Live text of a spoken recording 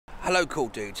Hello cool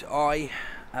dudes, I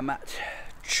am at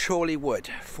Chorleywood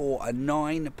for a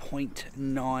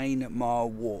 9.9 mile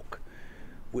walk,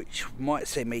 which might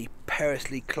see me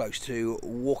perilously close to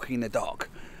walking in the dark.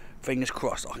 Fingers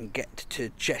crossed I can get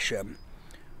to Chesham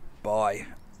by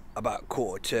about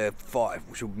 4:45,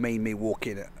 which will mean me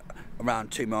walking at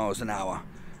around 2 miles an hour.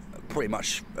 Pretty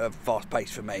much fast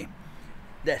pace for me.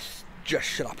 Let's just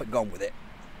shut up and go on with it.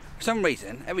 For some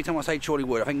reason, every time I say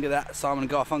Chorleywood, I think of that Simon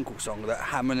and Garfunkel song, that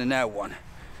Hammer and Nail one.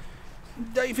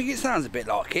 Don't you think it sounds a bit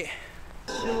like it?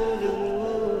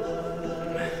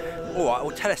 Alright,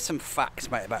 well tell us some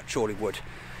facts, mate, about Chorleywood.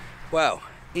 Well,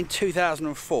 in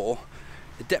 2004,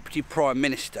 the Deputy Prime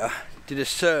Minister did a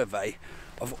survey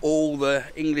of all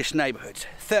the English neighbourhoods,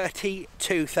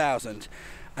 32,000,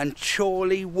 and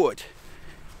Chorleywood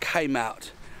came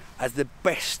out as the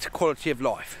best quality of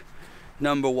life,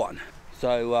 #1.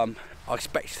 So I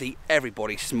expect to see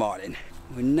everybody smiling.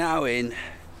 We're now in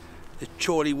the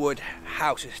Chorleywood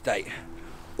house estate,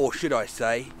 or should I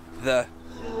say, the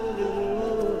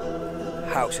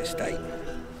house estate.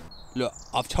 Look,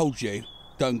 I've told you,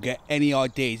 don't get any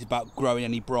ideas about growing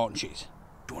any branches.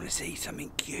 Do you want to see something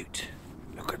cute?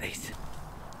 Look at this.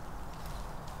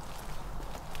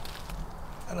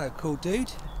 Hello, cool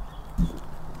dude.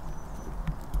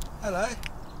 Hello.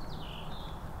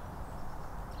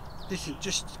 Listen,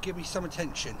 just give me some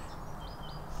attention.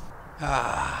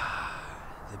 Ah,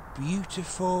 the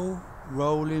beautiful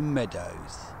rolling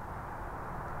meadows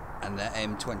and the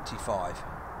M25.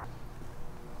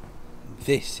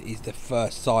 This is the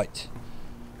first sight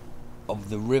of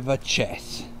the River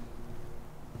Chess.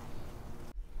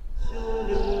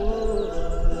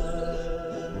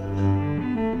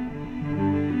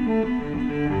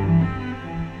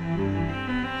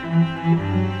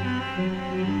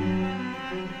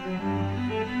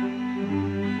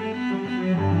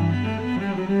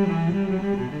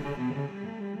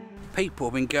 People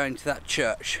have been going to that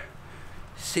church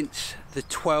since the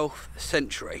 12th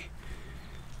century,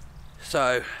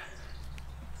 so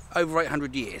over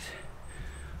 800 years.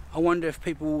 I wonder if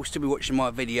people will still be watching my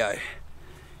video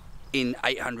in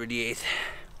 800 years.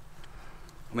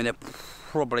 I mean, they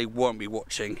probably won't be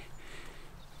watching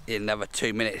in another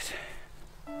 2 minutes.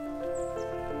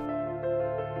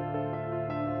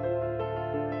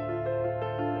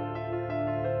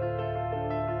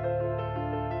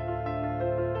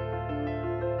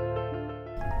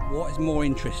 What is more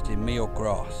interesting, me or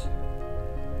grass?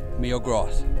 Me or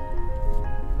grass?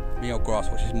 Me or grass,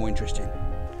 which is more interesting?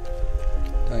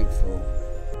 Don't fall.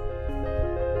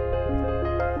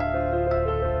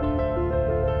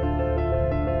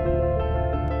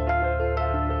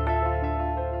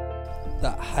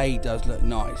 That hay does look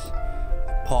nice,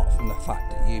 apart from the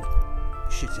fact that you've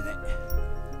shit in it.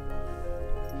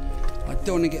 I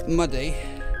don't want to get muddy,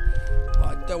 but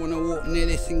I don't want to walk near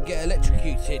this and get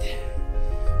electrocuted.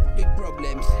 Big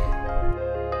problems.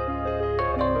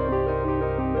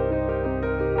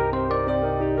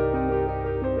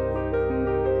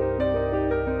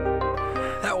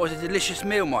 That was a delicious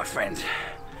meal, my friends,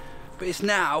 but it's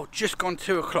now just gone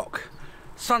 2 o'clock.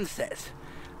 Sunsets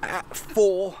at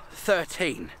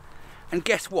 4:13, and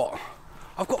guess what?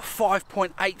 I've got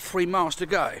 5.83 miles to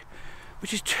go,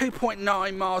 which is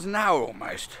 2.9 miles an hour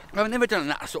almost. I've never done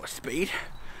that sort of speed.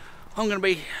 I'm going to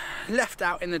be left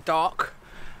out in the dark.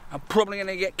 I'm probably going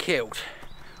to get killed,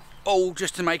 all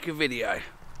just to make a video.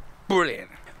 Brilliant.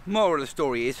 Moral of the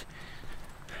story is,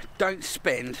 don't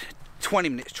spend 20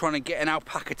 minutes trying to get an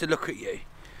alpaca to look at you.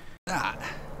 That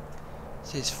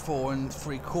says 4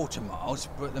 3/4 miles,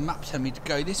 but the map tells me to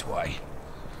go this way.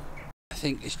 I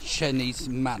think it's Cheney's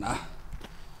Manor.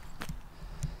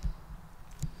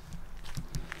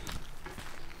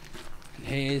 And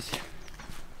here's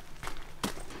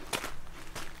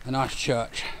a nice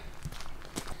church.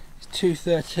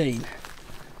 2:13.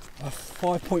 I've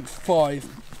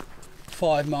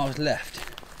 5.5 miles left.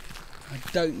 I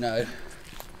don't know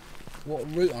what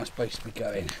route I'm supposed to be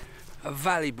going. A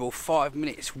valuable 5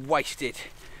 minutes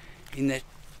wasted in the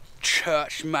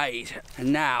church maze,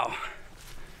 and now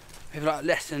we have like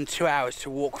less than 2 hours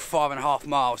to walk 5.5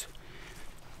 miles.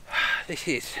 This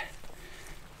is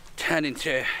turned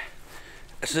into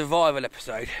a survival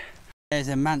episode. There's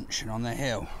a mansion on the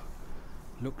hill.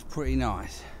 Looks pretty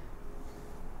nice,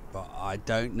 but I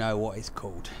don't know what it's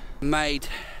called. Made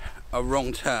a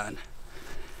wrong turn,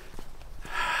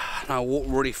 and I walked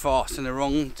really fast in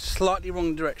the slightly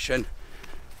wrong direction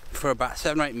for about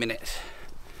 7 or 8 minutes.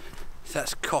 So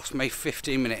that's cost me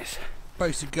 15 minutes.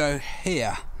 Supposed to go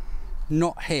here,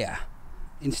 not here.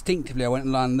 Instinctively I went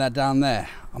and landed down there.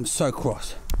 I'm so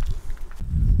cross.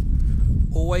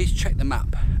 Always check the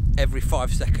map every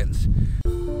 5 seconds.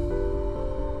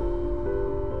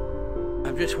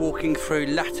 just walking through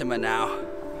Latimer now,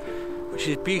 which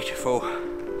is beautiful,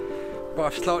 but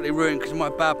I've slightly ruined because of my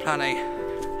bad planning,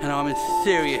 and I'm in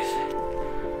serious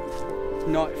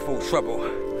nightfall trouble.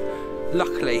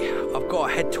 Luckily, I've got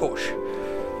a head torch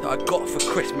that I got for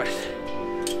Christmas.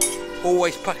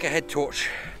 Always pack a head torch.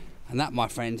 And that, my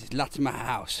friend, is Latimer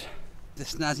House, the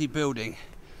snazzy building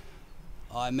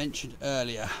I mentioned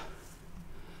earlier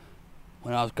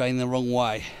when I was going the wrong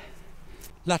way.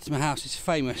 Latimer House is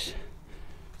famous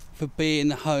for being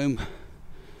the home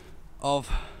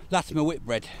of Latimer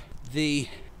Whitbread, the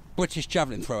British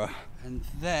javelin thrower. And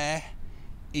there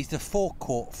is the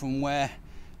forecourt from where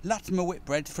Latimer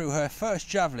Whitbread threw her first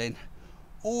javelin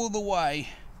all the way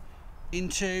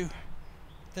into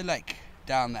the lake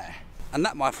down there. And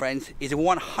that, my friends, is a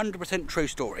 100% true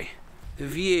story. The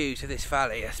views of this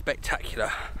valley are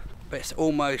spectacular, but it's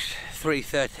almost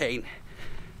 3:13,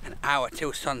 an hour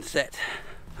till sunset,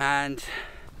 and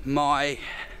my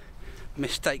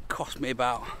mistake cost me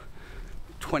about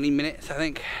 20 minutes, I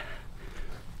think,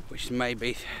 which is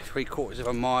maybe 3/4 of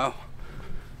a mile.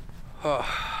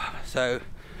 So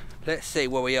let's see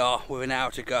where we are with an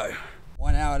hour to go.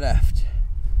 1 hour left,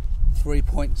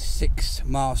 3.6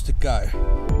 miles to go.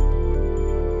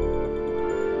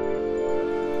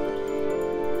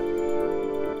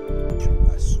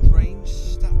 A strange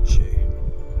statue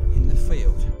in the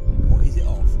field. What is it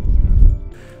of?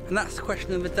 And that's the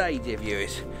question of the day, dear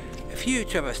viewers. If you were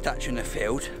to have a statue in the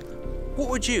field, what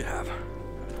would you have?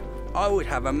 I would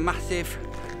have a massive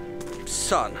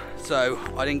sun, so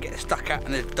I didn't get stuck out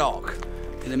in the dark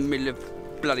in the middle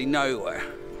of bloody nowhere.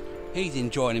 He's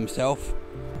enjoying himself.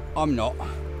 I'm not.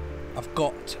 I've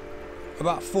got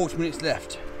about 40 minutes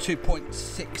left.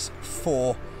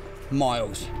 2.64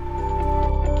 miles.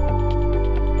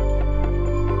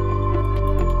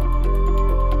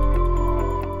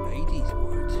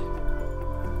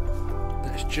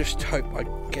 Just hope I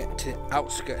get to the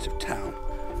outskirts of town.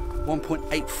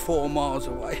 1.84 miles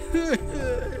away.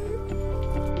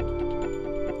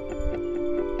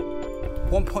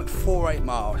 1.48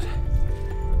 miles.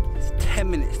 It's 10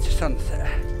 minutes to sunset.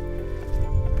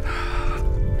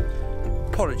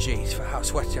 Apologies for how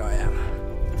sweaty I am.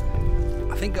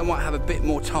 I think I might have a bit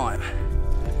more time,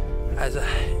 as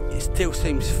it still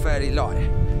seems fairly light.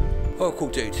 Well, cool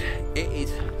dudes, it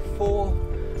is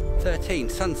 4:13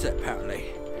 sunset apparently.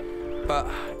 But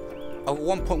I've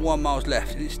 1.1 miles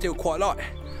left and it's still quite light.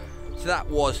 So that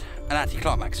was an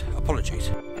anticlimax.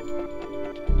 Apologies.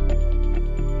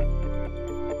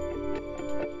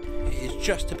 It is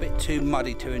just a bit too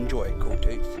muddy to enjoy it, cool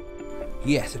dudes.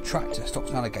 Yes, a tractor stops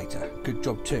an alligator. Good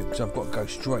job too, because I've got to go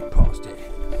straight past it.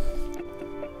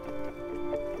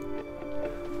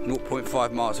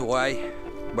 0.5 miles away,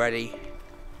 ready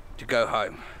to go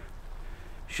home.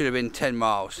 Should have been 10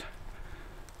 miles.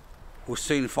 We'll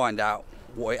soon find out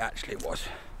what it actually was.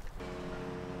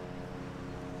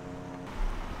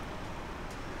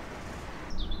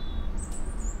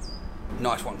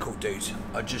 Nice one, cool dudes.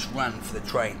 I just ran for the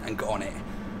train and got on it.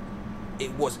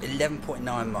 It was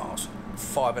 11.9 miles,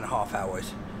 5.5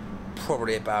 hours,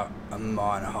 probably about a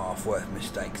mile and a half worth of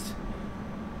mistakes.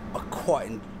 I quite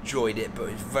enjoyed it, but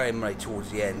it was very muddy towards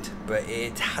the end, but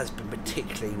it has been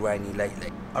particularly rainy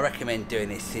lately. I recommend doing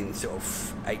this in sort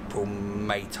of April,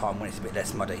 May time when it's a bit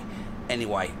less muddy.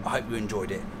 Anyway, I hope you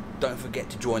enjoyed it. Don't forget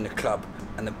to join the club,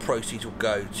 and the proceeds will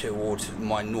go towards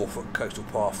my Norfolk Coastal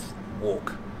Path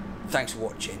walk. Thanks for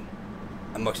watching,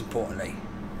 and most importantly,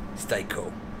 stay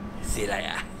cool. See you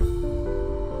later.